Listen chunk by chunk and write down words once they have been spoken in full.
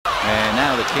And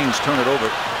now the Kings turn it over.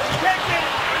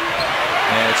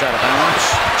 And it's out of bounds.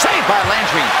 Saved by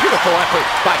Landry. Beautiful effort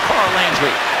by Carl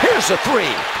Landry. Here's the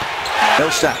three. No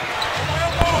stop.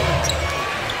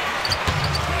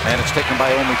 And it's taken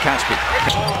by Omri Casspi.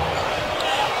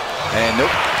 And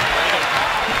nope.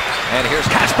 And here's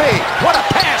Casspi. What a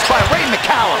pass by Ray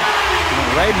McCallum.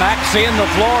 Ray Mack seeing the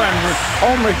floor and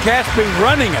Omri Casspi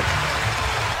running it.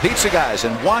 Pizza guys,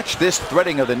 and watch this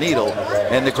threading of the needle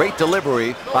and the great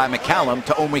delivery by McCallum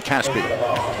to Omri Casspi.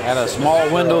 Had a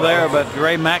small window there, but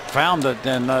Ray Mack found it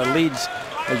and leads,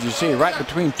 as you see, right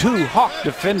between two Hawk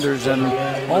defenders, and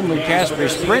Omri Casspi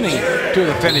sprinting to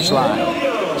the finish line.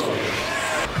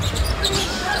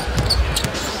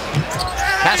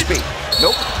 Casspi,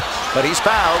 nope, but he's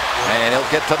fouled, and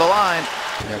he'll get to the line.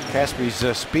 Yeah,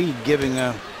 Caspi's speed giving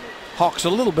Hawks a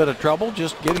little bit of trouble,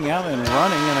 just getting out and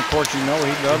running, and of course you know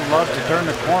he does love to turn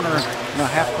the corner in a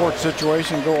half-court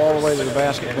situation, go all the way to the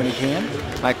basket when he can.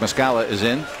 Mike Muscala is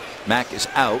in, Mack is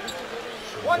out.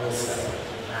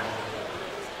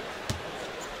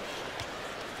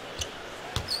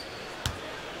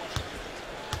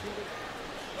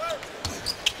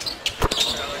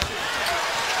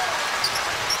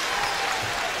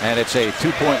 And it's a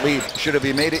 2-point lead. Should have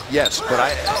he made it? Yes,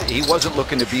 but he wasn't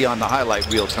looking to be on the highlight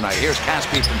reel tonight. Here's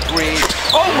Casspi from three.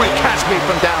 Omri Casspi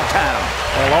from downtown.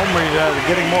 Well, Omri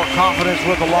getting more confidence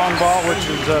with the long ball, which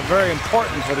is very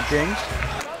important for the Kings.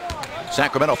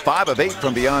 Sacramento 5 of 8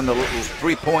 from beyond the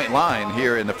three-point line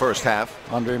here in the first half.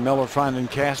 Andre Miller finding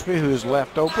Casspi, who is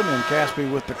left open, and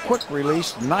Casspi with the quick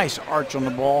release. Nice arch on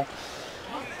the ball.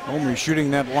 Omri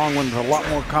shooting that long one with a lot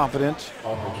more confidence.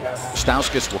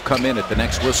 Stauskas will come in at the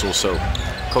next whistle, so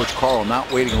Coach Carl not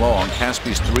waiting long.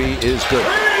 Caspi's three is good.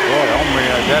 Boy, Omri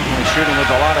definitely shooting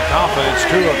with a lot of confidence.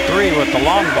 2 of 3 with the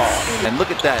long ball. And look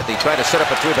at that. They try to set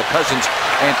up a three, but Cousins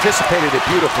anticipated it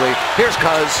beautifully. Here's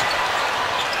Cuz.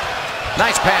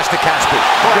 Nice pass to Casspi.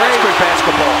 Great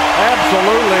basketball.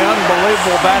 Absolutely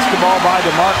unbelievable basketball by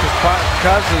DeMarcus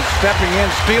Cousins, stepping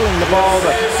in, stealing the ball,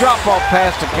 the drop-off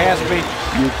pass to Casspi.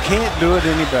 You can't do it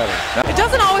any better. It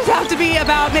doesn't always have to be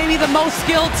about maybe the most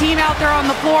skilled team out there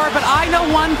on the floor, but I know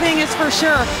one thing is for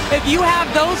sure. If you have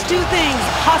those two things,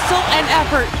 hustle and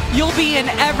effort, you'll be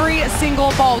in every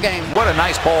single ball game. What a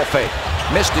nice ball fake.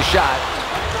 Missed a shot.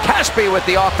 Casspi with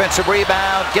the offensive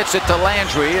rebound, gets it to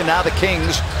Landry, and now the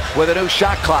Kings with a new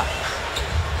shot clock.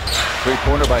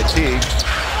 Three-pointer by T.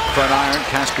 Front iron,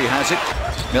 Casspi has it.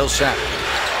 Millsap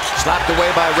slapped away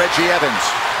by Reggie Evans.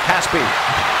 Casspi.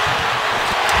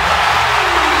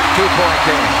 2-point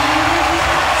game.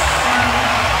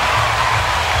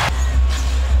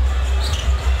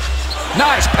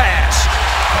 Nice pass.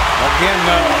 Again,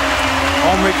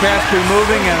 Omri Casspi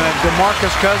moving, and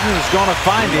DeMarcus Cousins is going to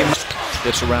find him.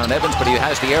 Gets around Evans, but he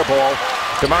has the air ball.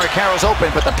 DeMarre Carroll's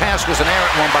open, but the pass was an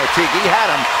errant one by Teague. He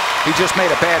had him. He just made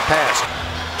a bad pass.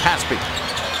 Casspi.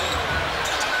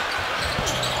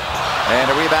 And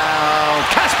a rebound.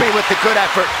 Casspi with the good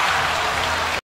effort.